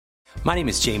My name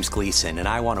is James Gleason, and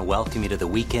I want to welcome you to the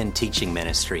weekend teaching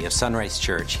ministry of Sunrise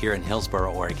Church here in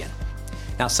Hillsboro, Oregon.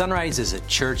 Now, Sunrise is a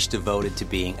church devoted to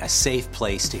being a safe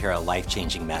place to hear a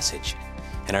life-changing message.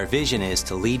 And our vision is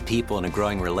to lead people in a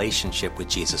growing relationship with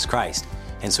Jesus Christ.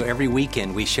 And so every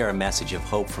weekend we share a message of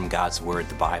hope from God's Word,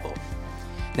 the Bible.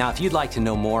 Now, if you'd like to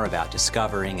know more about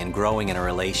discovering and growing in a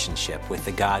relationship with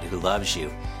the God who loves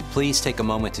you, please take a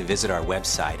moment to visit our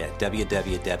website at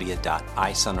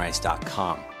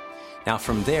www.isunrise.com. Now,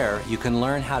 from there, you can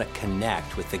learn how to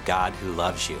connect with the God who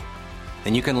loves you.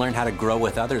 Then you can learn how to grow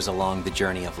with others along the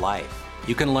journey of life.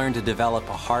 You can learn to develop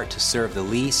a heart to serve the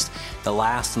least, the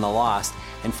last, and the lost.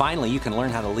 And finally, you can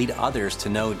learn how to lead others to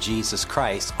know Jesus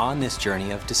Christ on this journey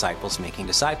of disciples making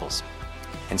disciples.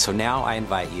 And so now I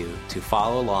invite you to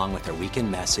follow along with our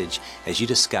weekend message as you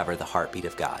discover the heartbeat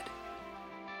of God.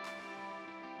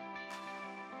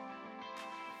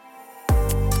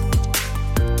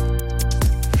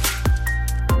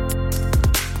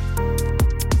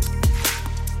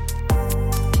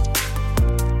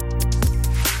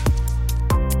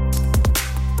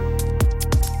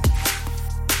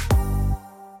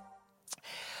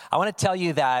 I want to tell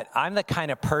you that I'm the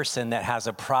kind of person that has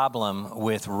a problem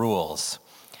with rules.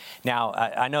 Now,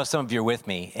 I know some of you are with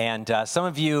me, and some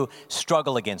of you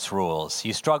struggle against rules.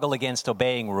 You struggle against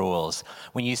obeying rules.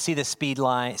 When you see the speed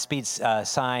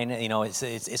sign, you know,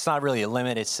 it's not really a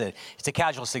limit. It's a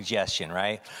casual suggestion,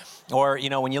 right? Or, you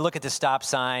know, when you look at the stop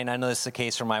sign, I know this is the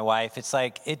case for my wife, it's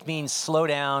like, it means slow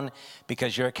down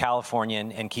because you're a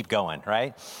Californian and keep going,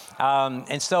 right?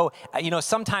 And so, you know,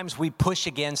 sometimes we push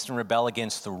against and rebel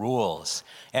against the rules,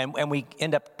 and we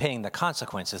end up paying the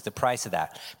consequences, the price of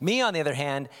that. Me, on the other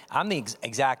hand, I'm the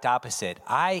exact opposite.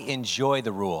 I enjoy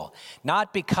the rule,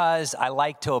 not because I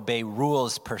like to obey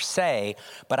rules per se,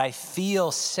 but I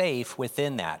feel safe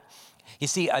within that. You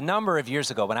see, a number of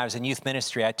years ago when I was in youth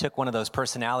ministry, I took one of those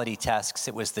personality tests.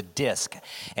 It was the DISC.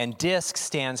 And DISC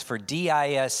stands for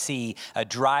D-I-S-C, a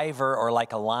driver or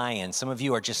like a lion. Some of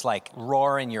you are just like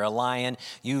roaring, you're a lion.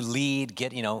 You lead,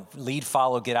 lead,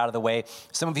 follow, get out of the way.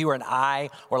 Some of you are an I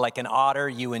or like an otter.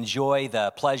 You enjoy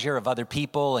the pleasure of other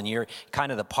people and you're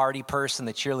kind of the party person,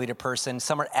 the cheerleader person.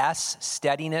 Some are S,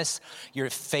 steadiness. You're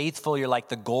faithful. You're like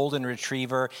the golden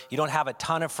retriever. You don't have a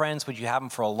ton of friends, but you have them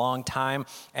for a long time.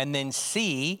 And then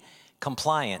C,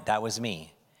 compliant, that was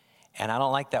me. And I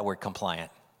don't like that word compliant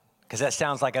because that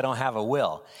sounds like I don't have a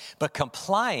will. But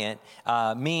compliant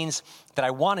means that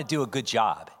I want to do a good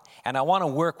job. And I want to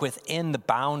work within the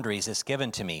boundaries that's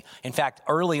given to me. In fact,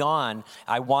 early on,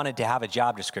 I wanted to have a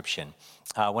job description.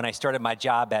 When I started my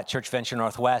job at Church Venture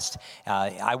Northwest,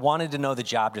 I wanted to know the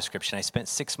job description. I spent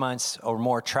 6 months or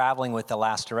more traveling with the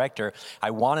last director. I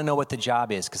want to know what the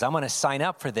job is because I'm going to sign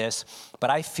up for this,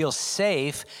 but I feel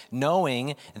safe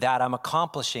knowing that I'm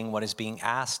accomplishing what is being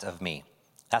asked of me.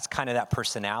 That's kind of that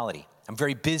personality. I'm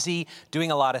very busy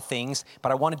doing a lot of things,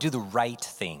 but I want to do the right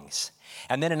things.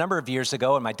 And then a number of years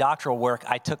ago in my doctoral work,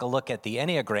 I took a look at the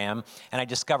Enneagram and I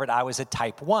discovered I was a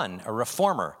type 1, a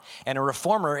reformer. And a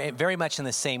reformer, very much in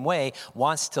the same way,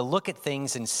 wants to look at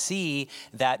things and see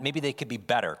that maybe they could be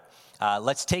better.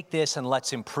 Let's take this and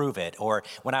let's improve it. Or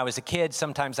when I was a kid,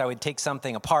 sometimes I would take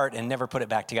something apart and never put it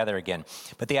back together again.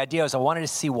 But the idea was I wanted to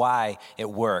see why it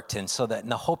worked, and so that in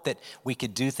the hope that we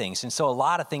could do things. And so a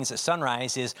lot of things at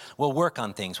Sunrise is we'll work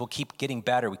on things. We'll keep getting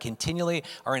better. We continually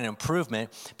are in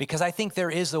improvement because I think there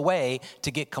is a way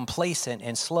to get complacent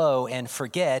and slow and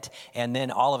forget, and then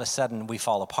all of a sudden we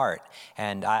fall apart.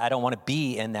 And I don't want to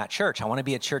be in that church. I want to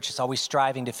be a church that's always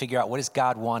striving to figure out what is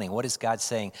God wanting, what is God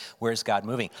saying, where is God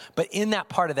moving. But in that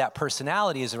part of that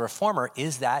personality as a reformer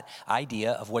is that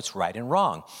idea of what's right and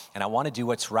wrong. And I want to do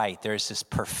what's right. There's this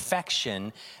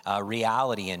perfection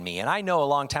reality in me. And I know a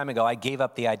long time ago I gave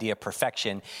up the idea of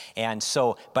perfection. And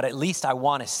so, but at least I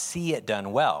want to see it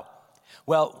done well.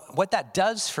 Well, what that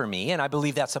does for me, and I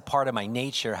believe that's a part of my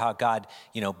nature, how God,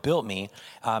 built me,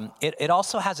 it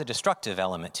also has a destructive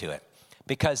element to it.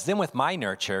 Because then with my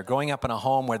nurture, growing up in a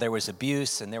home where there was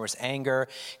abuse and there was anger,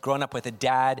 growing up with a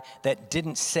dad that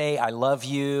didn't say, I love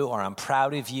you or I'm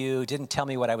proud of you, didn't tell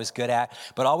me what I was good at,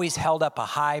 but always held up a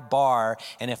high bar.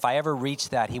 And if I ever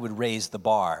reached that, he would raise the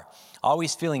bar.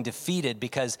 Always feeling defeated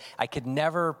because I could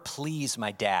never please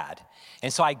my dad.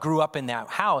 And so I grew up in that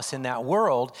house, in that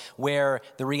world, where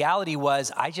the reality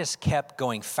was I just kept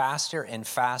going faster and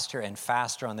faster and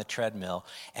faster on the treadmill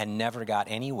and never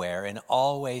got anywhere and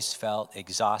always felt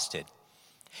exhausted.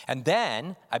 And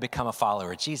then I become a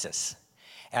follower of Jesus.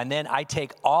 And then I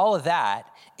take all of that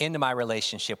into my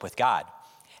relationship with God.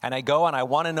 And I go and I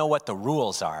want to know what the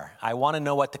rules are. I want to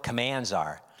know what the commands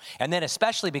are. And then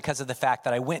especially because of the fact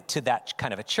that I went to that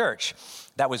kind of a church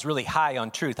that was really high on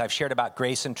truth. I've shared about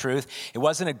grace and truth. It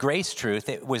wasn't a grace truth.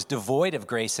 It was devoid of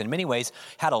grace in many ways,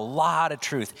 had a lot of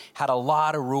truth, had a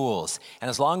lot of rules. And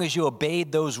as long as you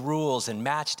obeyed those rules and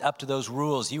matched up to those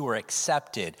rules, you were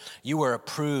accepted, you were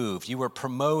approved, you were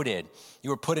promoted, you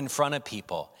were put in front of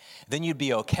people. Then you'd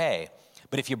be okay.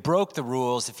 But if you broke the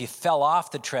rules, if you fell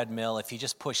off the treadmill, if you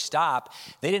just pushed stop,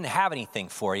 they didn't have anything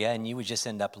for you and you would just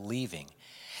end up leaving.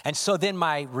 And so then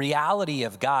my reality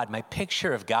of God, my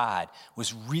picture of God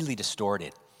was really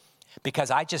distorted because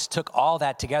I just took all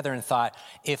that together and thought,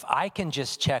 if I can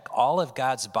just check all of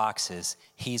God's boxes,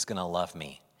 he's gonna love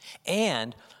me.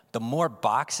 And the more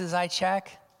boxes I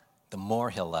check, the more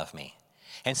he'll love me.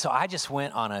 And so I just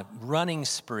went on a running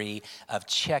spree of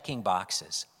checking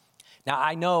boxes. Now,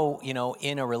 I know,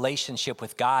 in a relationship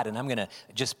with God, and I'm going to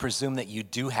just presume that you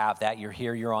do have that. You're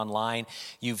here, you're online.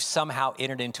 You've somehow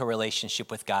entered into a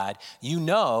relationship with God. You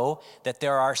know that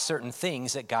there are certain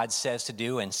things that God says to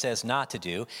do and says not to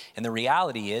do. And the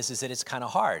reality is that it's kind of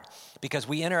hard because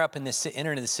we enter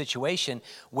into this situation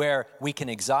where we can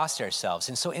exhaust ourselves.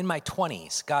 And so in my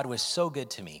 20s, God was so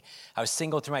good to me. I was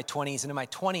single through my 20s. And in my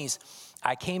 20s,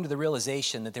 I came to the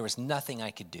realization that there was nothing I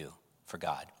could do for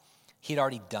God. He'd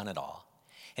already done it all.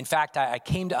 In fact, I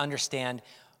came to understand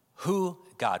who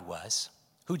God was,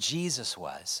 who Jesus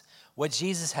was, what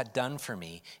Jesus had done for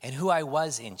me, and who I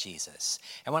was in Jesus.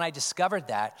 And when I discovered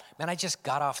that, man, I just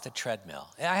got off the treadmill.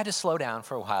 And I had to slow down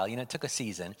for a while. It took a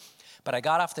season. But I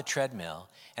got off the treadmill,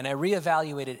 and I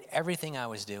reevaluated everything I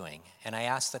was doing. And I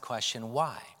asked the question,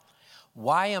 why?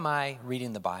 Why am I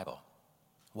reading the Bible?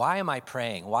 Why am I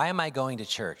praying? Why am I going to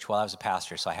church? Well, I was a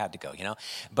pastor, so I had to go,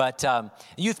 But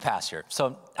youth pastor,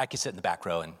 so I could sit in the back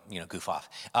row and, goof off.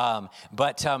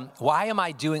 But why am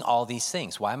I doing all these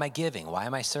things? Why am I giving? Why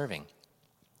am I serving?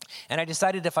 And I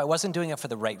decided if I wasn't doing it for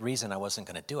the right reason, I wasn't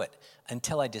going to do it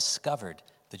until I discovered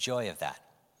the joy of that.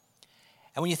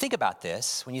 And when you think about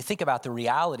this, when you think about the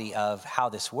reality of how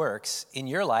this works in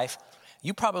your life,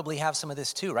 you probably have some of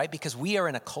this too, right? Because we are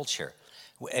in a culture,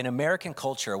 an American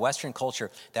culture, a Western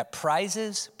culture that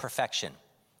prizes perfection.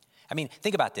 I mean,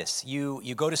 think about this.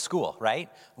 You go to school, right?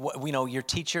 Your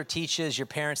teacher teaches, your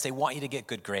parents, they want you to get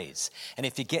good grades. And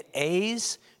if you get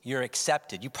A's, you're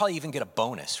accepted. You probably even get a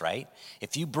bonus, right?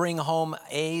 If you bring home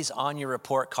A's on your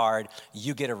report card,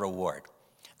 you get a reward.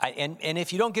 And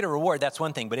if you don't get a reward, that's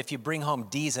one thing. But if you bring home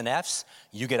D's and F's,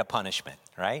 you get a punishment,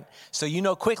 right? So you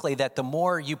know quickly that the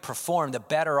more you perform, the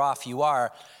better off you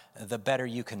are, the better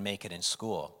you can make it in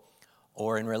school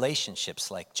or in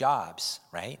relationships like jobs,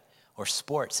 right? Or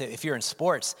sports. If you're in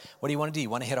sports, what do you want to do? You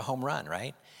want to hit a home run,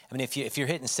 right? I mean, if you're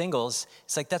hitting singles,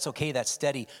 it's like, that's okay, that's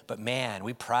steady. But man,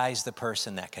 we prize the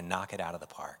person that can knock it out of the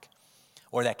park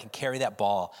or that can carry that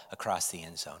ball across the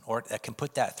end zone or that can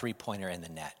put that three-pointer in the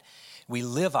net. We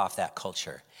live off that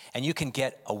culture. And you can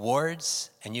get awards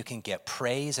and you can get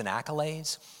praise and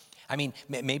accolades. I mean,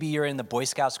 maybe you're in the Boy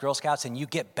Scouts, Girl Scouts, and you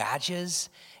get badges,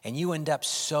 and you end up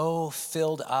so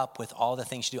filled up with all the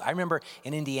things you do. I remember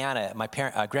in Indiana, my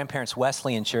grandparents'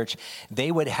 Wesleyan church,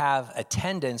 they would have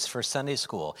attendance for Sunday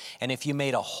school. And if you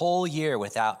made a whole year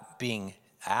without being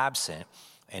absent,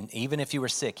 and even if you were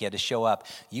sick, you had to show up,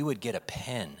 you would get a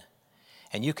pin.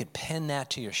 And you could pin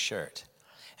that to your shirt,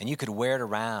 and you could wear it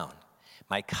around.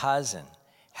 My cousin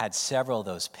had several of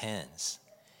those pins,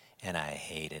 and I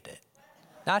hated it.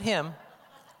 Not him.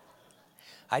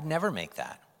 I'd never make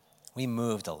that. We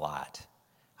moved a lot.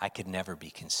 I could never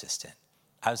be consistent.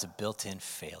 I was a built-in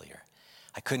failure.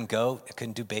 I couldn't go, I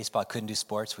couldn't do baseball, I couldn't do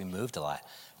sports. We moved a lot.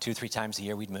 2 or 3 times a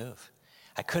year we'd move.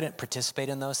 I couldn't participate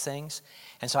in those things.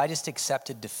 And so I just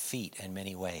accepted defeat in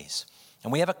many ways.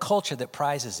 And we have a culture that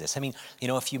prizes this. I mean,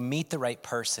 if you meet the right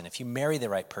person, if you marry the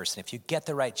right person, if you get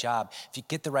the right job, if you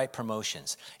get the right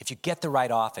promotions, if you get the right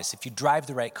office, if you drive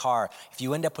the right car, if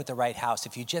you end up with the right house,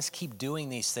 if you just keep doing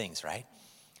these things, right?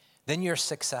 Then you're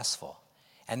successful.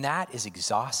 And that is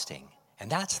exhausting.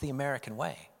 And that's the American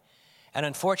way. And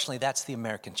unfortunately, that's the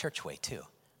American church way too,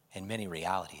 in many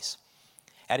realities.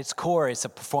 At its core, it's a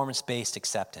performance-based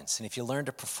acceptance. And if you learn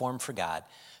to perform for God,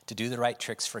 to do the right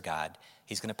tricks for God,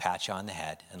 he's going to pat you on the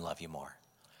head and love you more.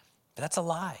 But that's a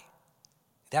lie.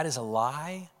 That is a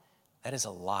lie. That is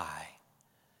a lie.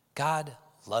 God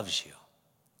loves you.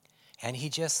 And he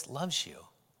just loves you.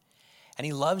 And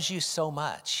he loves you so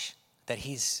much that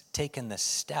he's taken the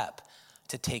step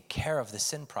to take care of the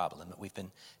sin problem that we've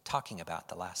been talking about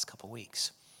the last couple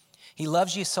weeks. He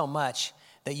loves you so much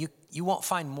that you won't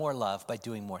find more love by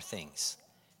doing more things.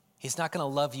 He's not going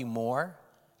to love you more.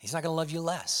 He's not going to love you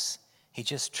less. He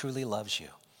just truly loves you.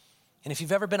 And if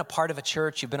you've ever been a part of a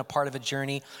church, you've been a part of a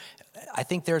journey, I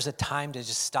think there's a time to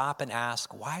just stop and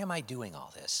ask, why am I doing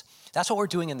all this? That's what we're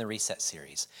doing in the Reset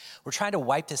series. We're trying to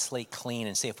wipe the slate clean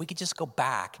and say, if we could just go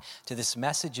back to this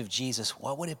message of Jesus,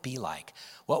 what would it be like?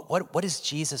 What is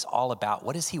Jesus all about?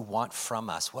 What does he want from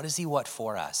us? What does he want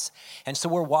for us? And so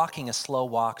we're walking a slow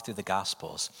walk through the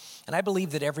Gospels. And I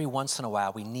believe that every once in a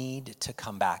while, we need to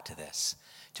come back to this,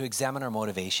 to examine our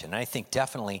motivation. And I think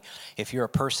definitely if you're a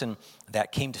person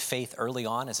that came to faith early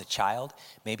on as a child,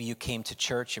 maybe you came to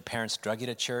church, your parents drug you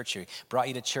to church, or brought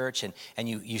you to church, and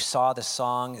you saw the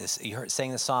song,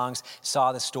 sang the songs,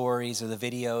 saw the stories or the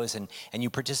videos, and you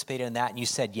participated in that, and you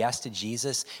said yes to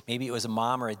Jesus. Maybe it was a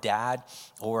mom or a dad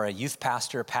or a youth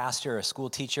pastor, a pastor, or a school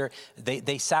teacher.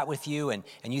 They sat with you, and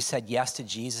you said yes to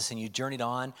Jesus, and you journeyed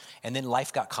on, and then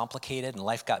life got complicated, and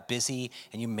life got busy,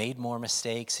 and you made more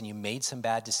mistakes, and you made some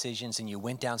bad decisions, and you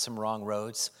went down some wrong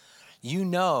roads. You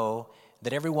know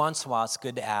that every once in a while it's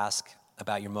good to ask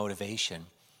about your motivation,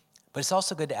 but it's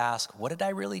also good to ask, what did I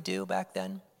really do back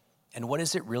then? And what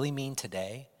does it really mean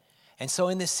today? And so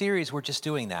in this series, we're just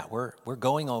doing that. We're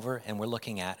going over and we're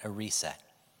looking at a reset.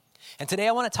 And today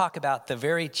I want to talk about the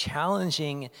very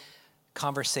challenging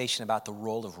conversation about the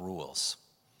role of rules.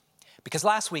 Because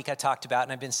last week I talked about,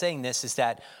 and I've been saying this, is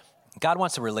that God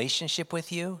wants a relationship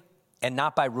with you and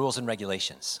not by rules and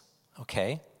regulations,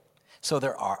 okay? So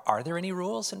are there any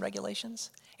rules and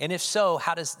regulations? And if so,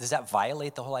 how does that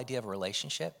violate the whole idea of a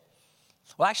relationship?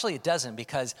 Well, actually it doesn't,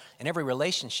 because in every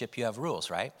relationship you have rules,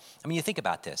 right? I mean, you think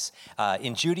about this.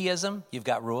 In Judaism, you've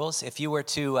got rules. If you were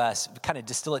to kind of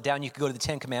distill it down, you could go to the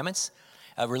 10 Commandments.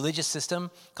 A religious system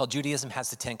called Judaism has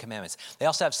the 10 Commandments. They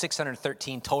also have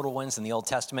 613 total ones in the Old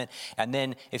Testament. And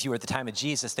then if you were at the time of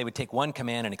Jesus, they would take one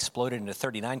command and explode it into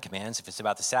 39 commands if it's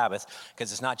about the Sabbath,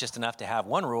 because it's not just enough to have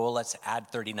one rule, let's add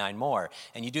 39 more.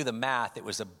 And you do the math, it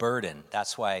was a burden.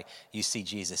 That's why you see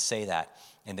Jesus say that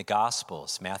in the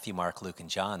Gospels, Matthew, Mark, Luke, and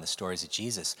John, the stories of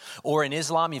Jesus. Or in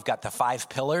Islam, you've got the 5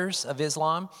 pillars of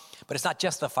Islam, but it's not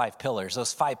just the 5 pillars.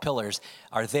 Those 5 pillars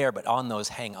are there, but on those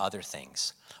hang other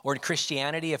things. Or in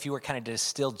Christianity, if you were kind of to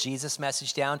distill Jesus'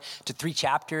 message down to 3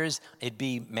 chapters, it'd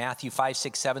be Matthew 5,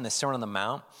 6, 7, the Sermon on the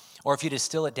Mount. Or if you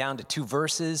distill it down to 2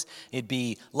 verses, it'd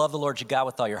be love the Lord your God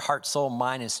with all your heart, soul,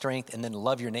 mind, and strength, and then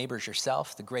love your neighbors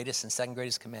yourself, the greatest and second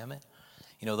greatest commandment.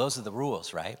 You know, those are the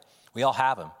rules, right? We all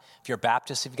have them. If you're a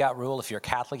Baptist, you've got rule. If you're a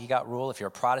Catholic, you got rule. If you're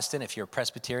a Protestant, if you're a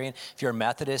Presbyterian, if you're a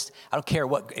Methodist, I don't care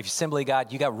what, if you're Assembly of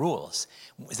God, you got rules.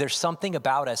 There's something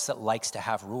about us that likes to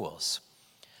have rules.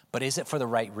 But is it for the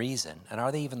right reason? And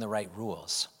are they even the right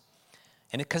rules?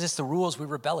 And because it's the rules we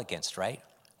rebel against, right?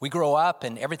 We grow up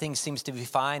and everything seems to be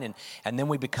fine, and then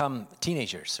we become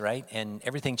teenagers, right? And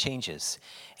everything changes.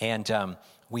 And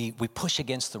we push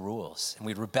against the rules, and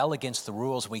we rebel against the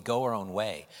rules, and we go our own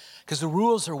way. Because the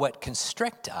rules are what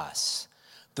constrict us.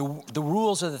 The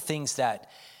rules are the things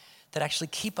that actually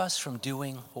keep us from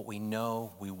doing what we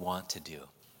know we want to do.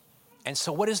 And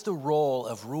so what is the role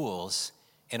of rules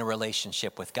in a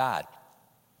relationship with God?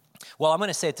 Well, I'm going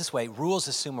to say it this way. Rules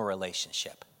assume a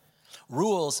relationship.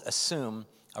 Rules assume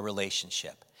a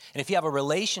relationship. And if you have a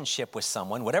relationship with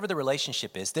someone, whatever the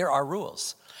relationship is, there are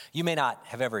rules. You may not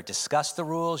have ever discussed the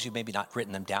rules. You maybe not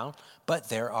written them down, but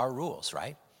there are rules,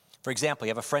 right? For example,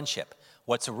 you have a friendship.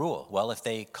 What's a rule? Well, if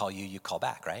they call you, you call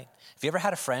back, right? Have you ever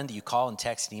had a friend that you call and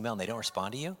text and email and they don't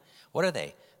respond to you? What are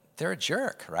they? They're a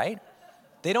jerk, right?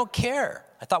 They don't care.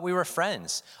 I thought we were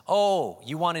friends. Oh,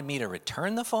 you wanted me to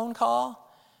return the phone call?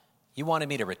 You wanted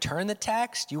me to return the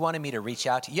text? You wanted me to reach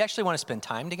out to you? You actually want to spend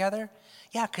time together?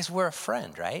 Yeah, because we're a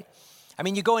friend, right? I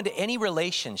mean, you go into any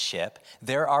relationship,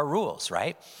 there are rules,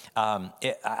 right?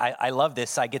 I love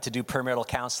this. I get to do premarital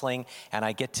counseling, and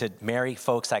I get to marry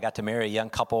folks. I got to marry a young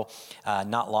couple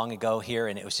not long ago here,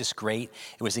 and it was just great.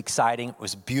 It was exciting. It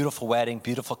was a beautiful wedding,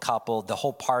 beautiful couple. The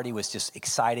whole party was just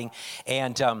exciting.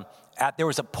 And there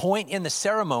was a point in the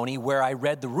ceremony where I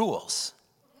read the rules.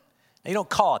 Now, you don't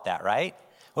call it that, right?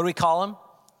 What do we call them?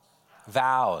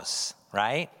 Vows,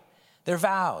 right? They're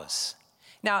vows.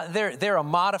 Now, they're a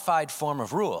modified form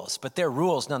of rules, but they're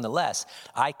rules nonetheless.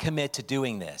 I commit to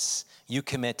doing this. You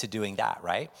commit to doing that,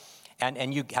 right?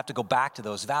 And you have to go back to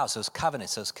those vows, those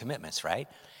covenants, those commitments, right?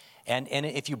 And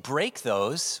if you break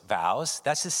those vows,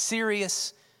 that's a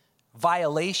serious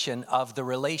violation of the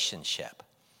relationship.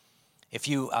 If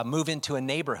you move into a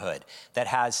neighborhood that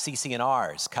has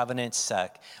CC&Rs, covenants,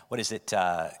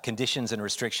 conditions and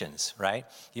restrictions, right?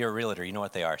 You're a realtor, you know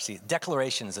what they are. See,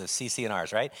 declarations of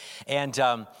CC&Rs, right?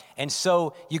 And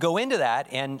so you go into that,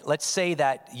 and let's say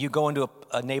that you go into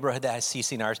a neighborhood that has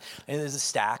CC&Rs, and there's a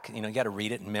stack, you got to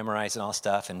read it and memorize and all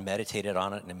stuff and meditate it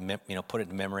on it and, put it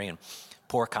in memory and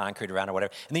pour concrete around or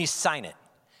whatever, and then you sign it.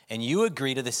 And you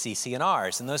agree to the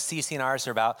CC&Rs. And those CC&Rs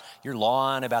are about your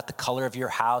lawn, about the color of your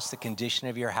house, the condition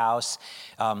of your house,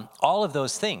 all of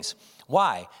those things.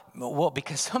 Why? Well,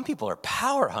 because some people are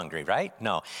power hungry, right?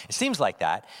 No, it seems like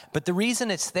that. But the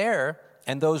reason it's there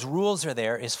and those rules are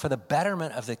there is for the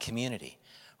betterment of the community,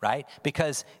 right?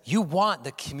 Because you want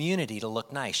the community to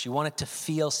look nice. You want it to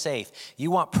feel safe.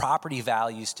 You want property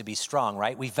values to be strong,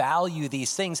 right? We value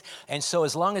these things. And so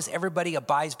as long as everybody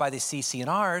abides by the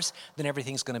CC&Rs, then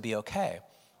everything's going to be okay.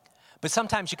 But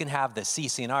sometimes you can have the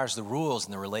CC&Rs, the rules,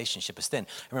 and the relationship is thin.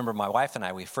 I remember my wife and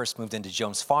I, we first moved into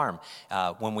Jones Farm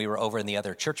when we were over in the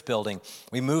other church building.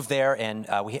 We moved there and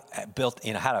we built,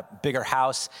 had a bigger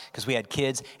house because we had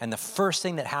kids. And the first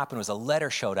thing that happened was a letter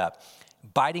showed up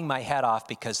biting my head off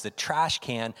because the trash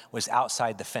can was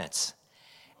outside the fence.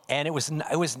 And it was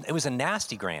a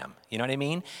nasty gram, you know what I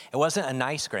mean? It wasn't a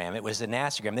nice gram, it was a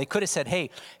nasty gram. They could have said, hey,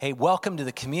 welcome to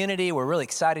the community. We're really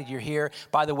excited you're here.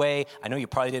 By the way, I know you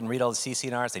probably didn't read all the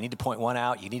CC&Rs. They need to point one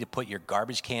out. You need to put your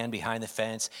garbage can behind the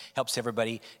fence. Helps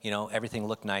everybody, everything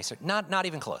look nicer. Not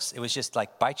even close. It was just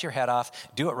like, bite your head off,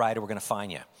 do it right, or we're gonna fine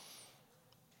you.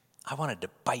 I wanted to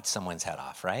bite someone's head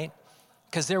off, right?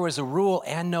 Because there was a rule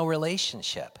and no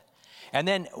relationship. And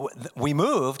then we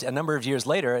moved a number of years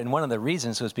later, and one of the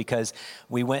reasons was because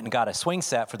we went and got a swing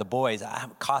set for the boys,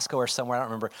 Costco or somewhere, I don't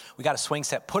remember. We got a swing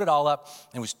set, put it all up,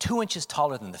 and it was 2 inches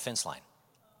taller than the fence line.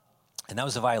 And that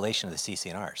was a violation of the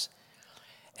CC&Rs.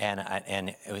 And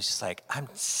it was just like, I'm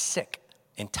sick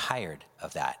and tired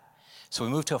of that. So we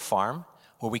moved to a farm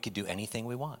where we could do anything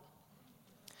we want.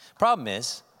 Problem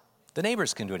is, the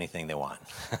neighbors can do anything they want.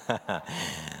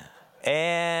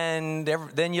 And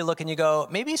then you look and you go,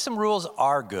 maybe some rules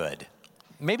are good.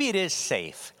 Maybe it is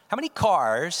safe. How many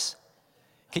cars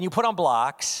can you put on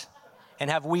blocks and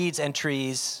have weeds and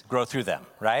trees grow through them,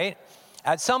 right?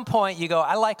 At some point you go,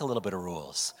 I like a little bit of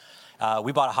rules.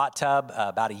 We bought a hot tub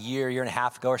about a year and a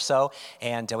half ago or so,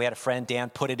 and we had a friend, Dan,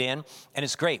 put it in, and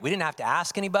it's great. We didn't have to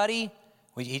ask anybody.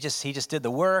 He just did the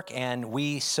work, and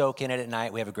we soak in it at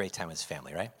night. We have a great time as a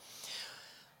family, right?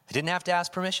 I didn't have to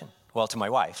ask permission. Well, to my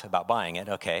wife about buying it,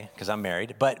 okay, because I'm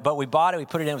married. But we bought it, we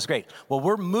put it in, it was great. Well,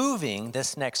 we're moving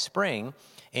this next spring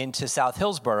into South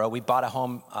Hillsboro. We bought a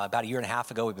home about a year and a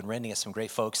half ago. We've been renting it some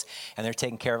great folks, and they're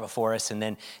taking care of it for us. And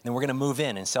then we're going to move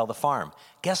in and sell the farm.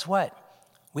 Guess what?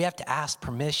 We have to ask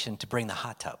permission to bring the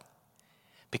hot tub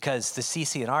because the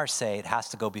CC&Rs say it has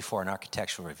to go before an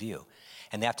architectural review,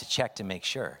 and they have to check to make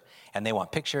sure. And they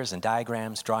want pictures and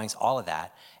diagrams, drawings, all of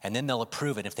that, and then they'll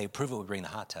approve it. If they approve it, we bring the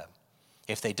hot tub.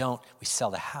 If they don't, we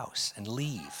sell the house and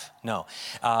leave. No.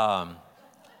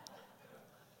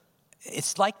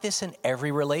 It's like this in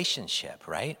every relationship,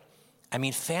 right? I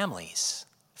mean, families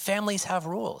have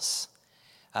rules.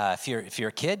 If you're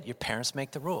a kid, your parents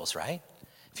make the rules, right?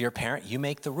 If you're a parent, you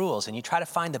make the rules, and you try to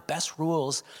find the best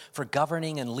rules for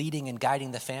governing and leading and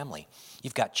guiding the family.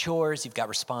 You've got chores, you've got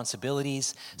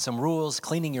responsibilities, some rules,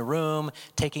 cleaning your room,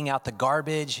 taking out the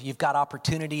garbage. You've got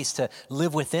opportunities to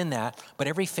live within that, but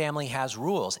every family has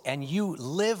rules, and you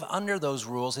live under those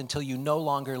rules until you no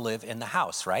longer live in the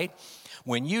house, right?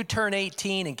 When you turn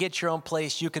 18 and get your own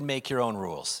place, you can make your own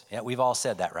rules. Yeah, we've all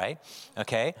said that, right?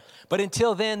 Okay? But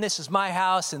until then, this is my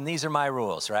house, and these are my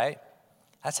rules, right?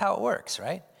 That's how it works,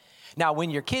 right? Now,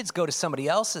 when your kids go to somebody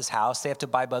else's house, they have to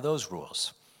abide by those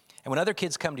rules. And when other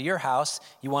kids come to your house,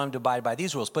 you want them to abide by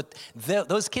these rules. But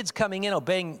those kids coming in,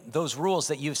 obeying those rules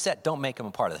that you've set, don't make them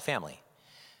a part of the family.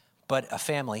 But a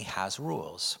family has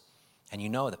rules, and you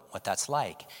know what that's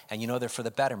like, and you know they're for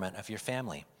the betterment of your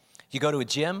family. You go to a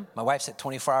gym. My wife's at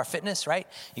 24-Hour Fitness, right?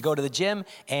 You go to the gym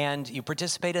and you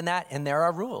participate in that, and there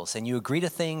are rules, and you agree to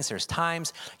things. There's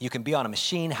times you can be on a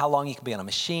machine, how long you can be on a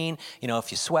machine.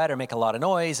 If you sweat or make a lot of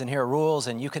noise, and here are rules,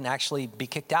 and you can actually be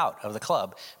kicked out of the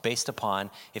club based upon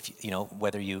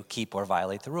whether you keep or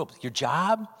violate the rules. Your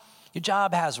job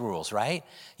has rules, right?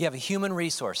 You have a human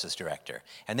resources director,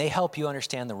 and they help you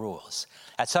understand the rules.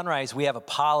 At Sunrise, we have a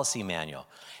policy manual.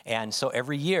 And so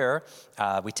every year,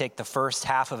 we take the first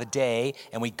half of a day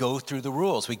and we go through the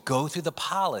rules. We go through the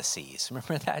policies.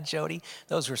 Remember that, Jody?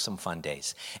 Those were some fun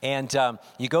days. And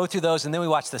you go through those, and then we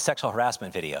watch the sexual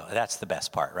harassment video. That's the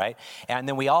best part, right? And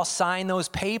then we all sign those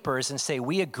papers and say,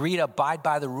 we agree to abide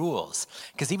by the rules.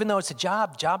 Because even though it's a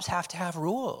job, jobs have to have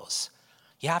rules.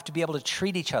 You have to be able to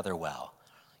treat each other well.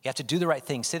 You have to do the right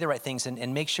things, say the right things,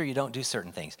 and make sure you don't do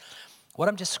certain things. What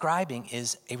I'm describing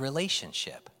is a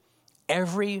relationship.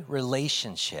 Every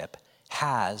relationship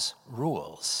has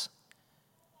rules.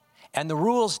 And the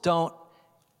rules don't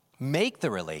make the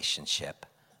relationship,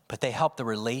 but they help the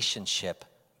relationship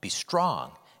be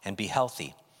strong and be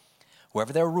healthy.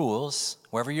 Wherever there are rules,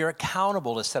 wherever you're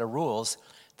accountable to a set of rules,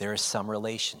 there is some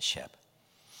relationship.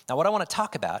 Now, what I want to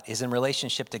talk about is in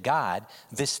relationship to God,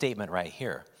 this statement right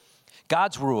here.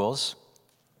 God's rules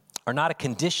are not a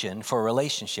condition for a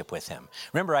relationship with him.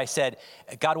 Remember, I said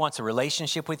God wants a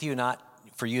relationship with you, not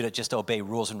for you to just obey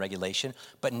rules and regulation.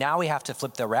 But now we have to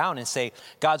flip that around and say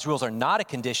God's rules are not a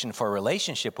condition for a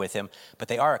relationship with him, but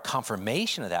they are a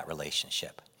confirmation of that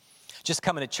relationship. Just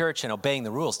coming to church and obeying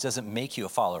the rules doesn't make you a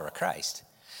follower of Christ.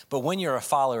 But when you're a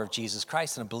follower of Jesus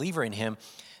Christ and a believer in him,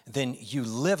 then you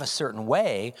live a certain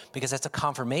way because that's a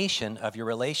confirmation of your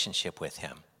relationship with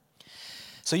him.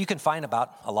 So you can find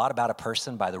a lot about a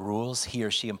person by the rules he or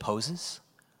she imposes,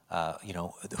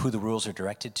 who the rules are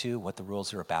directed to, what the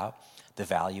rules are about, the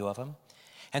value of them.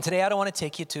 And today I don't want to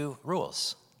take you to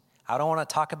rules. I don't want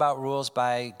to talk about rules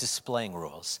by displaying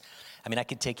rules. I mean, I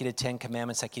could take you to 10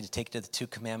 commandments. I could take you to the 2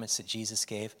 commandments that Jesus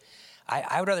gave.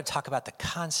 I would rather talk about the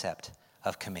concept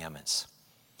of commandments.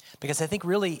 Because I think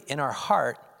really in our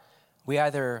heart, we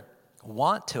either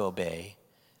want to obey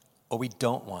or we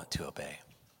don't want to obey.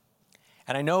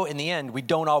 And I know in the end, we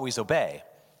don't always obey,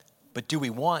 but do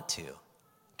we want to?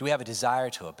 Do we have a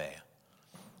desire to obey?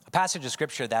 A passage of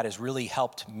scripture that has really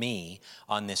helped me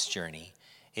on this journey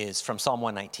is from Psalm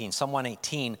 119. Psalm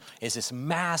 118 is this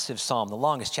massive psalm, the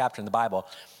longest chapter in the Bible,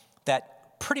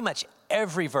 that pretty much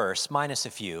every verse, minus a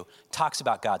few, talks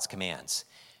about God's commands.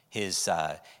 His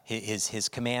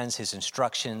commands, his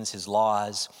instructions, his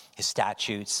laws, his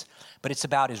statutes, but it's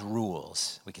about his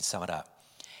rules. We can sum it up.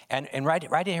 And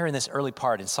right here in this early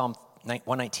part in Psalm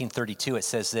 119:32, it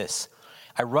says this: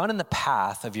 I run in the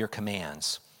path of your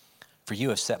commands, for you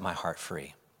have set my heart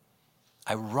free.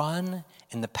 I run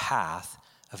in the path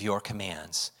of your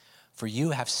commands, for you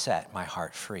have set my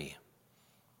heart free.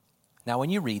 Now, when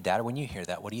you read that or when you hear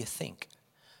that, what do you think?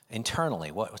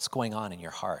 Internally, what's going on in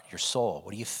your heart, your soul?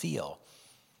 What do you feel?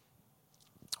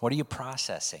 What are you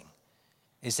processing?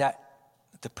 Is that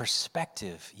the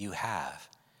perspective you have?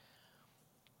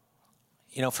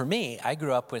 You know, for me, I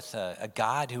grew up with a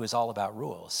God who was all about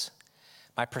rules.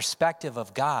 My perspective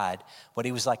of God, what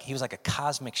he was like a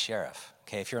cosmic sheriff.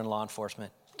 Okay, if you're in law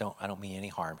enforcement, I don't mean any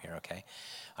harm here, okay?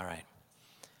 All right.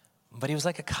 But he was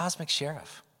like a cosmic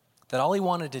sheriff, that all he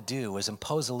wanted to do was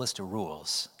impose a list of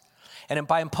rules. And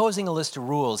by imposing a list of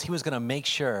rules, he was going to make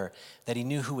sure that he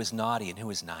knew who was naughty and who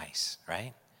was nice,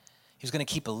 right? He was going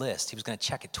to keep a list. He was going to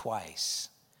check it twice.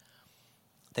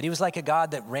 That he was like a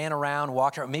God that ran around,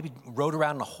 walked around, maybe rode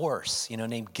around on a horse,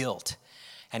 named Guilt.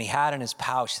 And he had in his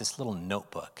pouch this little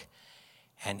notebook.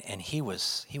 And he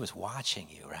was watching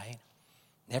you, right?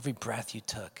 Every breath you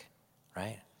took,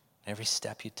 right? Every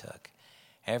step you took.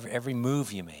 Every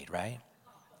move you made, right?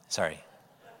 Sorry.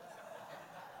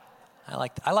 I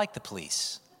like the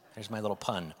police. There's my little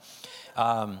pun.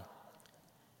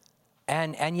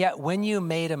 And yet when you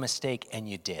made a mistake, and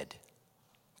you did,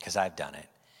 because I've done it,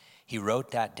 he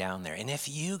wrote that down there. And if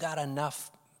you got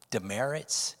enough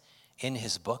demerits in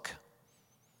his book,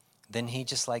 then he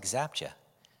just zapped you.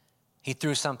 He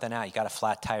threw something out. You got a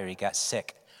flat tire. You got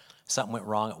sick. Something went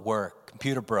wrong at work.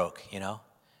 Computer broke, You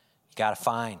got a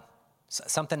fine.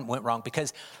 Something went wrong,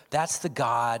 because that's the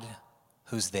God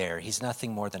who's there. He's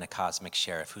nothing more than a cosmic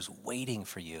sheriff who's waiting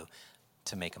for you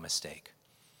to make a mistake.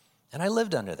 And I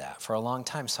lived under that for a long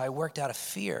time. So I worked out of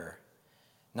fear,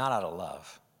 not out of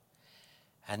love.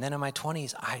 And then in my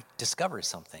 20s, I discovered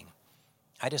something.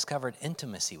 I discovered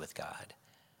intimacy with God.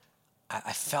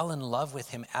 I fell in love with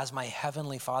him as my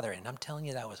heavenly Father. And I'm telling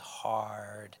you, that was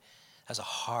hard. That was a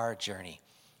hard journey.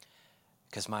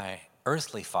 Because my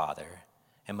earthly father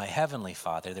and my heavenly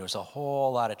Father, there was a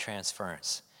whole lot of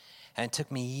transference. And it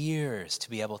took me years to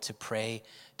be able to pray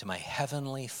to my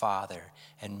heavenly Father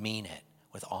and mean it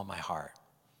with all my heart.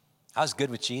 I was good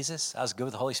with Jesus. I was good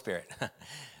with the Holy Spirit.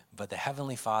 But the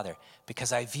heavenly Father,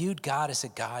 because I viewed God as a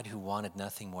God who wanted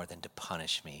nothing more than to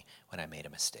punish me when I made a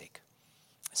mistake.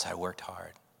 So I worked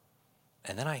hard.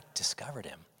 And then I discovered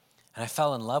him. And I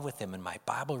fell in love with him, and my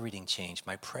Bible reading changed,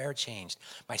 my prayer changed,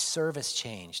 my service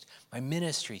changed, my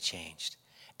ministry changed.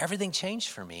 Everything changed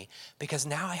for me because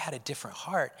now I had a different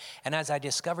heart. And as I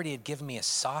discovered he had given me a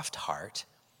soft heart,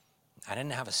 I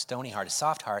didn't have a stony heart, a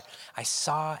soft heart, I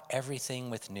saw everything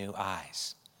with new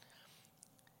eyes.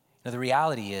 Now, the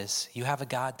reality is you have a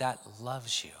God that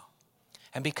loves you.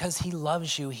 And because he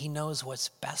loves you, he knows what's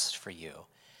best for you.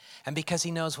 And because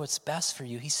he knows what's best for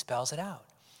you, he spells it out.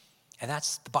 And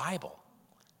that's the Bible.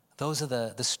 Those are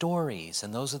the stories,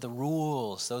 and those are the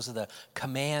rules, those are the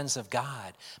commands of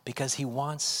God, because he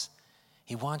wants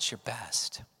your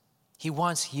best. He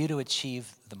wants you to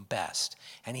achieve the best.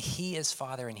 And he is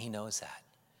Father, and he knows that.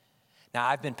 Now,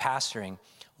 I've been pastoring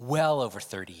well over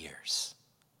 30 years,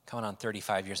 coming on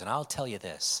 35 years, and I'll tell you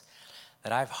this,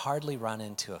 that I've hardly run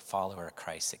into a follower of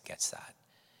Christ that gets that.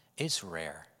 It's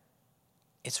rare.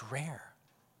 It's rare.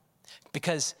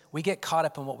 Because we get caught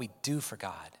up in what we do for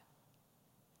God.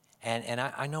 And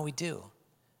I know we do.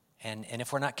 And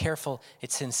if we're not careful,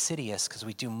 it's insidious because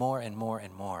we do more and more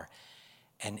and more.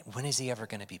 And when is he ever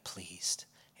going to be pleased?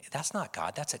 That's not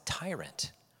God. That's a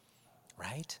tyrant,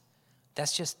 right?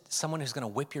 That's just someone who's going to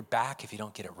whip your back if you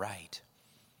don't get it right.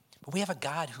 But we have a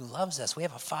God who loves us. We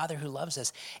have a Father who loves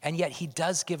us. And yet he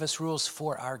does give us rules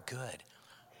for our good.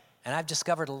 And I've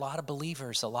discovered a lot of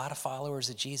believers, a lot of followers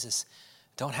of Jesus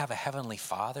don't have a heavenly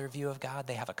Father view of God.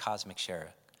 They have a cosmic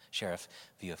sheriff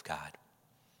view of God.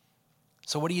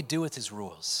 So what do you do with his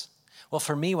rules? Well,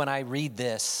 for me, when I read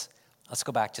this, let's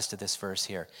go back just to this verse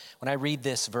here. When I read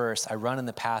this verse, I run in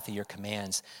the path of your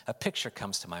commands, a picture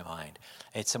comes to my mind.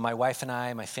 It's my wife and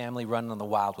I, my family, running on the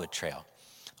Wildwood Trail.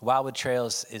 The Wildwood Trail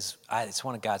it's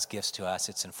one of God's gifts to us.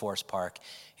 It's in Forest Park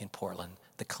in Portland,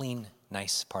 the clean,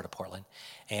 nice part of Portland,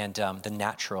 and the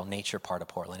natural nature part of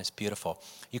Portland. It's beautiful.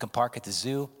 You can park at the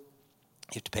zoo.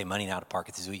 You have to pay money now to park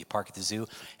at the zoo. You park at the zoo,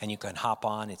 and you can hop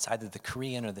on. It's either the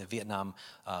Korean or the Vietnam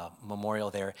memorial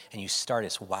there, and you start.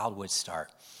 It's Wildwood Start.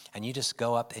 And you just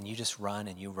go up, and you just run,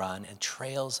 and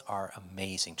trails are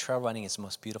amazing. Trail running is the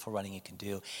most beautiful running you can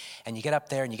do. And you get up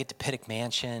there, and you get to Pittock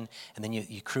Mansion, and then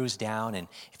you cruise down, and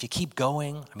if you keep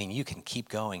going, you can keep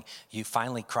going. You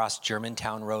finally cross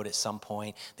Germantown Road at some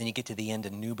point. Then you get to the end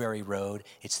of Newberry Road.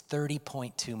 It's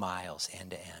 30.2 miles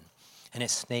end to end. And it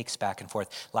snakes back and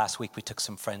forth. Last week, we took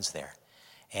some friends there.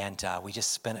 And we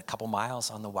just spent a couple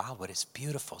miles on the Wildwood. It's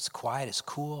beautiful. It's quiet. It's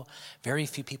cool. Very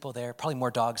few people there. Probably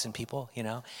more dogs than people,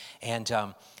 And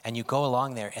you go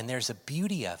along there, and there's a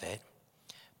beauty of it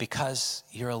because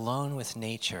you're alone with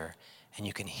nature, and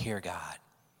you can hear God.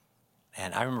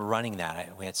 And I remember running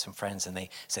that. We had some friends, and they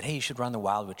said, hey, you should run the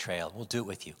Wildwood Trail. We'll do it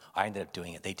with you. I ended up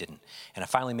doing it. They didn't. And I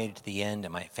finally made it to the end,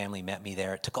 and my family met me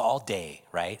there. It took all day,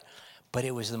 right? But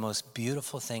it was the most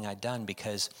beautiful thing I'd done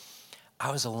because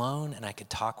I was alone and I could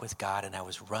talk with God, and I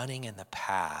was running in the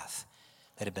path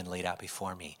that had been laid out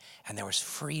before me. And there was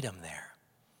freedom there,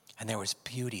 and there was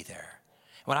beauty there.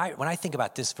 When I think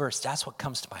about this verse, that's what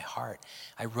comes to my heart.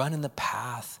 I run in the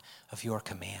path of your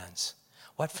commands.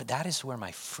 That is where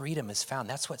my freedom is found.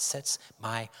 That's what sets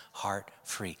my heart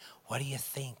free. What do you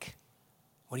think?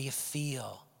 What do you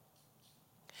feel?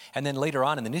 And then later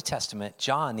on in the New Testament,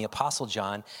 John, the Apostle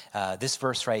John, this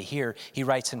verse right here, he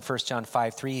writes in 1 John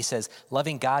 5:3, he says,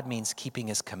 loving God means keeping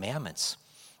his commandments,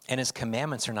 and his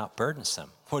commandments are not burdensome.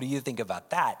 What do you think about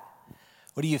that?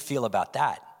 What do you feel about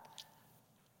that?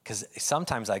 Because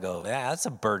sometimes I go, yeah, that's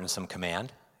a burdensome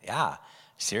command. Yeah,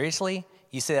 seriously?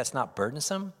 You say that's not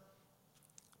burdensome?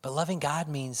 But loving God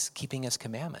means keeping his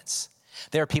commandments.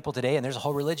 There are people today, and there's a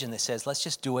whole religion that says, let's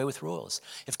just do away with rules.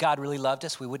 If God really loved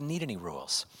us, we wouldn't need any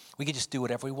rules. We could just do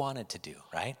whatever we wanted to do,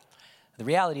 right? The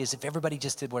reality is if everybody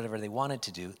just did whatever they wanted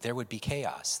to do, there would be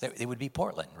chaos. It would be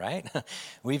Portland, right?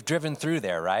 We've driven through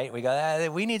there, right? We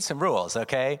go, we need some rules,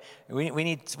 okay? We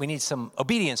need some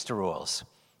obedience to rules.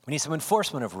 We need some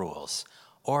enforcement of rules.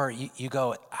 Or you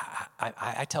go,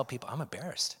 I tell people, I'm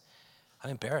embarrassed. I'm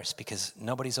embarrassed because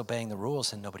nobody's obeying the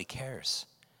rules and nobody cares.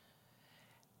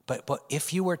 But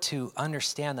if you were to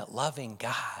understand that loving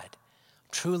God,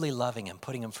 truly loving him,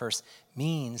 putting him first,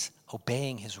 means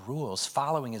obeying his rules,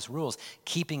 following his rules,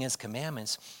 keeping his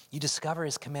commandments, you discover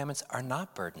his commandments are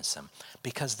not burdensome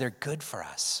because they're good for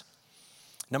us.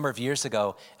 A number of years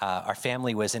ago, our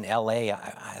family was in LA.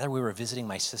 Either we were visiting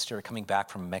my sister or coming back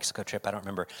from a Mexico trip, I don't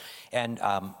remember. And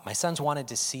my sons wanted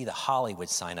to see the Hollywood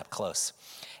sign up close.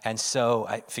 And so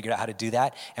I figured out how to do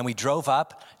that. And we drove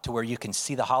up to where you can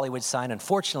see the Hollywood sign.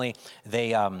 Unfortunately,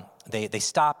 they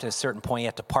stopped at a certain point. You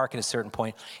have to park at a certain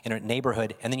point in a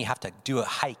neighborhood, and then you have to do a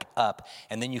hike up,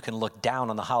 and then you can look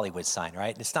down on the Hollywood sign,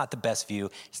 right? It's not the best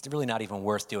view. It's really not even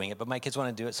worth doing it, but my kids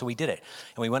wanted to do it, so we did it.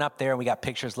 And we went up there, and we got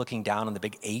pictures looking down on the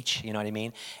big H, you know what I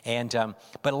mean? And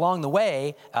but along the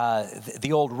way,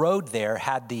 the old road there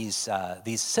had these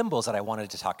symbols that I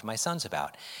wanted to talk to my sons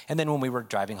about. And then when we were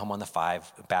driving home on the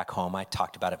 5 back home, I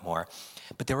talked about it more.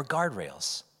 But there were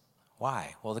guardrails.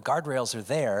 Why? Well, the guardrails are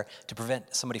there to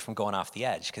prevent somebody from going off the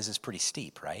edge because it's pretty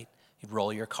steep, right? You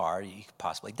roll your car, you could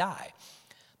possibly die.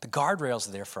 The guardrails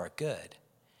are there for our good.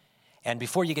 And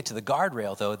before you get to the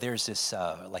guardrail, though, there's this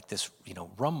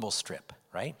rumble strip,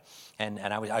 right? And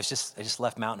I just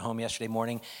left Mountain Home yesterday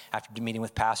morning after meeting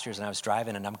with pastors, and I was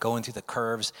driving, and I'm going through the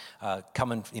curves,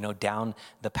 coming down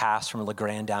the pass from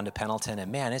LeGrand down to Pendleton,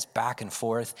 and man, it's back and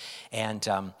forth, and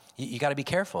you got to be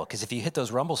careful, because if you hit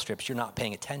those rumble strips, you're not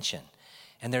paying attention,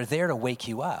 and they're there to wake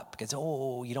you up, because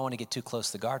you don't want to get too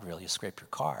close to the guardrail, you'll scrape your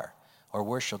car, or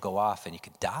worse, you'll go off and you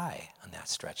could die on that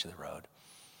stretch of the road.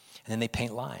 And then they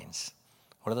paint lines.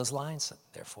 What are those lines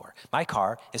there for? My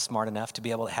car is smart enough to be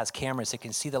able, it has cameras, it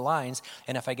can see the lines,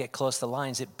 and if I get close to the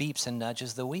lines, it beeps and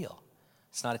nudges the wheel.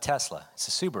 It's not a Tesla, it's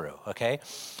a Subaru, okay?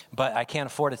 But I can't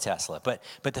afford a Tesla. But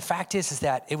the fact is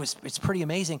that it's pretty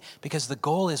amazing, because the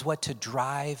goal is what? To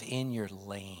drive in your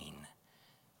lane.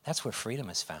 That's where freedom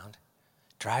is found.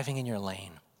 Driving in your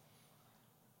lane.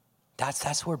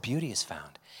 That's where beauty is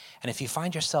found. And if you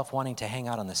find yourself wanting to hang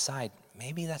out on the side,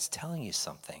 maybe that's telling you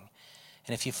something.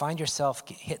 And if you find yourself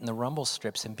hitting the rumble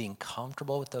strips and being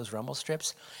comfortable with those rumble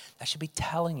strips, that should be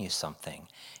telling you something.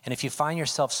 And if you find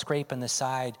yourself scraping the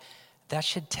side, that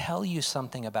should tell you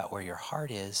something about where your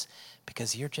heart is,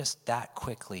 because you're just that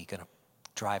quickly going to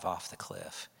drive off the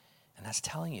cliff. And that's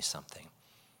telling you something.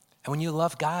 And when you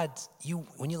love God, you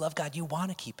want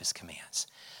to keep his commands,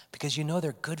 because you know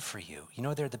they're good for you. You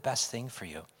know they're the best thing for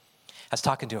you. I was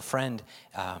talking to a friend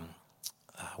a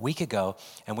week ago,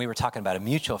 and we were talking about a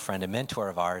mutual friend, a mentor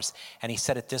of ours, and he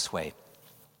said it this way: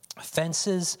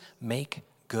 fences make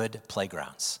good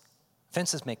playgrounds.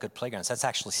 Fences make good playgrounds. That's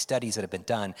actually studies that have been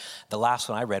done. The last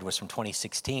one I read was from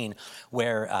 2016,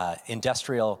 where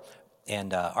industrial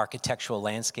and architectural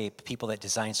landscape people that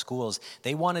design schools,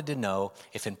 they wanted to know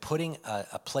if in putting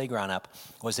a playground up,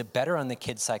 was it better on the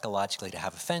kids psychologically to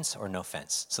have a fence or no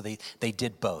fence? So they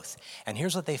did both. And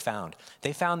here's what they found.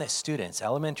 They found that students,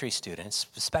 elementary students,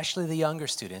 especially the younger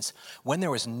students, when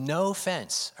there was no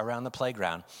fence around the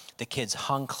playground, the kids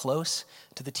hung close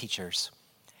to the teachers,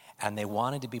 and they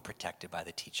wanted to be protected by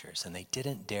the teachers, and they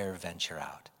didn't dare venture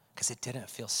out because it didn't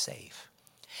feel safe.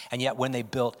 And yet when they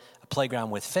built a playground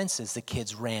with fences, the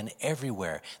kids ran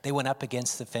everywhere. They went up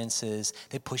against the fences,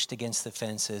 they pushed against the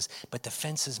fences, but the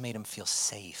fences made them feel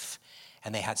safe,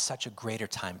 and they had such a greater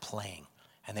time playing,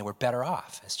 and they were better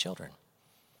off as children.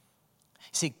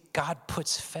 See, God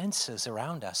puts fences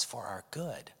around us for our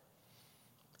good,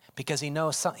 because he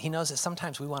knows that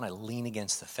sometimes we want to lean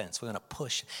against the fence. We want to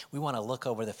push. We want to look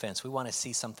over the fence. We want to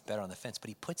see something better on the fence. But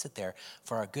he puts it there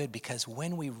for our good, because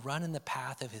when we run in the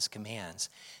path of his commands,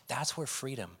 that's where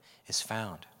freedom is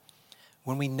found.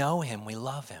 When we know him, we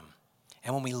love him.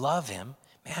 And when we love him,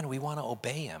 man, we want to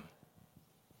obey him.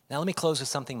 Now, let me close with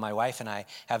something my wife and I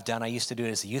have done. I used to do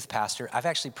it as a youth pastor. I've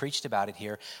actually preached about it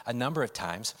here a number of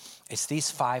times. It's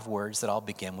these 5 words that all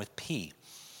begin with P.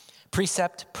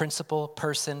 Precept, principle,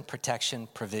 person, protection,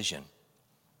 provision.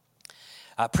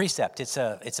 Precept, it's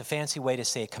a fancy way to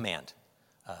say a command,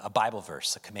 a Bible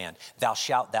verse, a command. Thou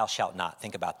shalt not.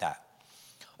 Think about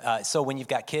that. So when you've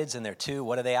got kids and they're 2,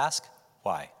 what do they ask?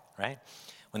 Why, right?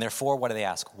 When they're 4, what do they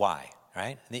ask? Why,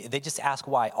 right? They just ask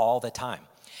why all the time.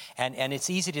 And it's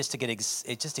easy just to get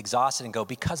just exhausted and go,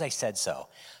 because I said so.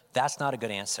 That's not a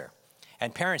good answer.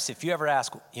 And parents, if you ever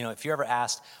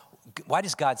asked, why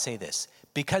does God say this?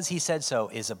 Because he said so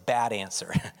is a bad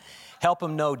answer. Help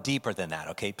them know deeper than that,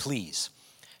 okay, please.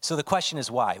 So the question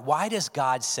is why? Why does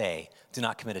God say, do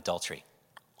not commit adultery?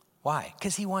 Why?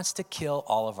 Because he wants to kill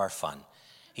all of our fun.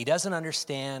 He doesn't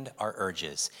understand our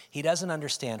urges. He doesn't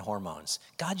understand hormones.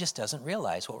 God just doesn't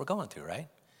realize what we're going through, right?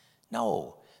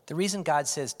 No. The reason God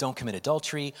says don't commit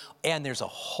adultery, and there's a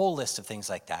whole list of things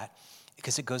like that,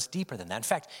 because it goes deeper than that. In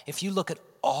fact, if you look at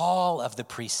all of the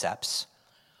precepts,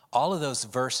 all of those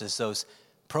verses, those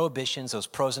prohibitions, those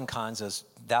pros and cons, those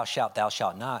thou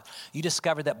shalt not, you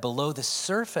discover that below the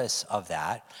surface of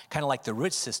that, kind of like the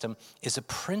root system, is a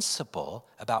principle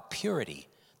about purity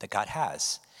that God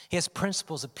has. He has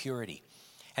principles of purity.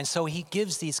 And so he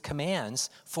gives these commands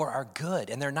for our good,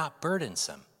 and they're not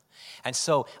burdensome. And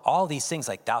so all these things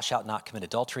like thou shalt not commit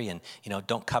adultery and,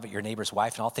 don't covet your neighbor's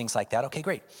wife and all things like that, okay,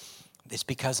 great. It's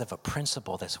because of a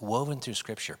principle that's woven through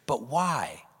Scripture. But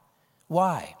why?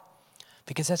 Why?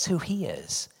 Because that's who he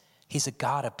is. He's a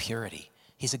God of purity.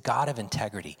 He's a God of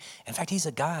integrity. In fact, he's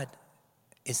a God,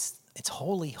 it's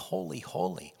holy, holy,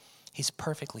 holy. He's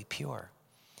perfectly pure.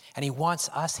 And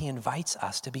he invites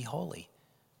us to be holy.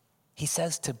 He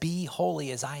says to be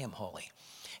holy as I am holy.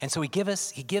 And so he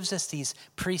gives us these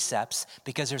precepts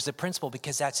because there's a principle,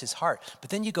 because that's his heart.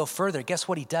 But then you go further, guess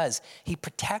what he does? He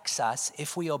protects us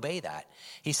if we obey that.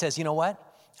 He says, you know what?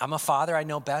 I'm a father, I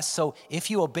know best. So if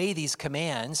you obey these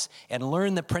commands and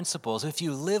learn the principles, if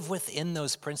you live within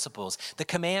those principles, the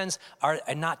commands are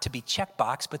not to be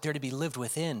checkbox, but they're to be lived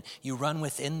within. You run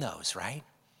within those, right?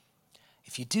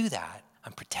 If you do that,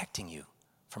 I'm protecting you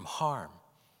from harm,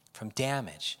 from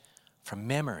damage, from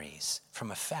memories,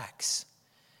 from effects.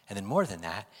 And then more than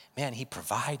that, man, he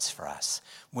provides for us.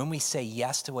 When we say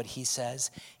yes to what he says,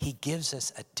 he gives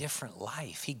us a different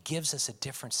life. He gives us a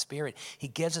different spirit. He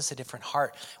gives us a different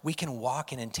heart. We can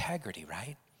walk in integrity,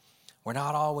 right? We're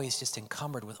not always just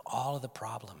encumbered with all of the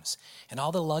problems and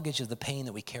all the luggage of the pain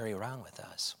that we carry around with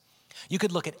us. You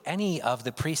could look at any of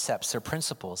the precepts or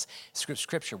principles,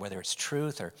 scripture, whether it's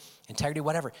truth or integrity,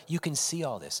 whatever. You can see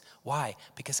all this. Why?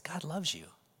 Because God loves you.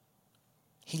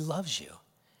 He loves you.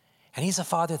 And he's a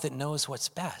father that knows what's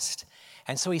best.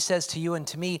 And so he says to you and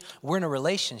to me, we're in a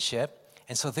relationship,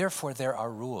 and so therefore there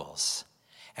are rules.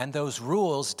 And those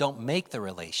rules don't make the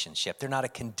relationship. They're not a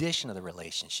condition of the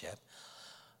relationship.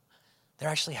 They're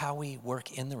actually how we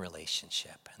work in the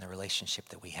relationship and the relationship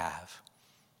that we have.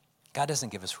 God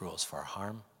doesn't give us rules for our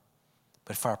harm,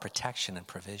 but for our protection and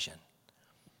provision.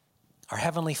 Our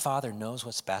Heavenly Father knows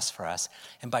what's best for us,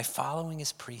 and by following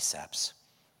his precepts,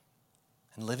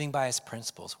 and living by his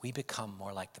principles, we become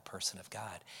more like the person of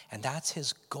God. And that's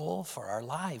his goal for our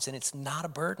lives. And it's not a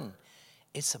burden.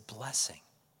 It's a blessing.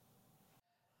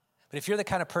 But if you're the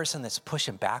kind of person that's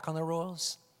pushing back on the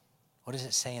rules, what is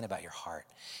it saying about your heart?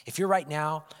 If you're right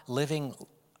now living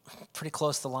pretty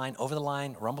close to the line, over the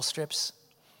line, rumble strips,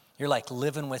 you're like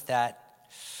living with that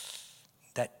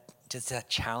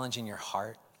challenge in your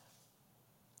heart.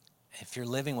 If you're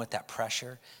living with that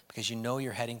pressure because you know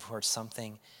you're heading towards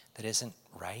something that isn't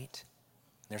right,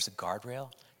 there's a guardrail,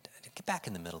 get back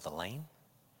in the middle of the lane.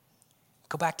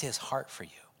 Go back to his heart for you.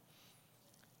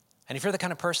 And if you're the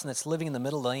kind of person that's living in the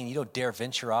middle of the lane, you don't dare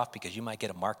venture off because you might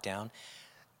get a mark down,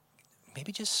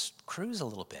 maybe just cruise a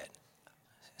little bit.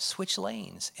 Switch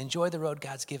lanes. Enjoy the road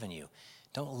God's given you.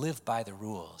 Don't live by the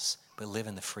rules, but live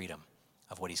in the freedom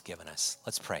of what he's given us.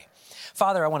 Let's pray.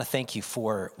 Father, I want to thank you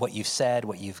for what you've said,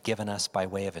 what you've given us by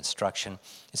way of instruction.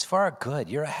 It's for our good.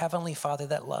 You're a heavenly Father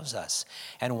that loves us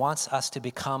and wants us to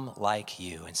become like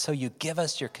you. And so you give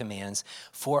us your commands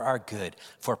for our good,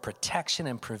 for protection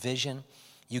and provision.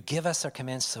 You give us our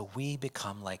commands so we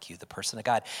become like you, the person of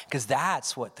God, because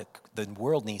that's what the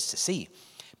world needs to see.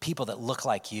 People that look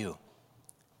like you.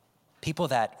 People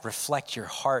that reflect your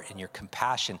heart and your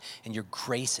compassion and your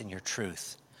grace and your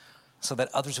truth, so that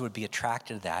others would be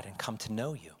attracted to that and come to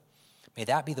know you. May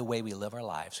that be the way we live our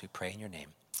lives. We pray in your name.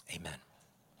 Amen.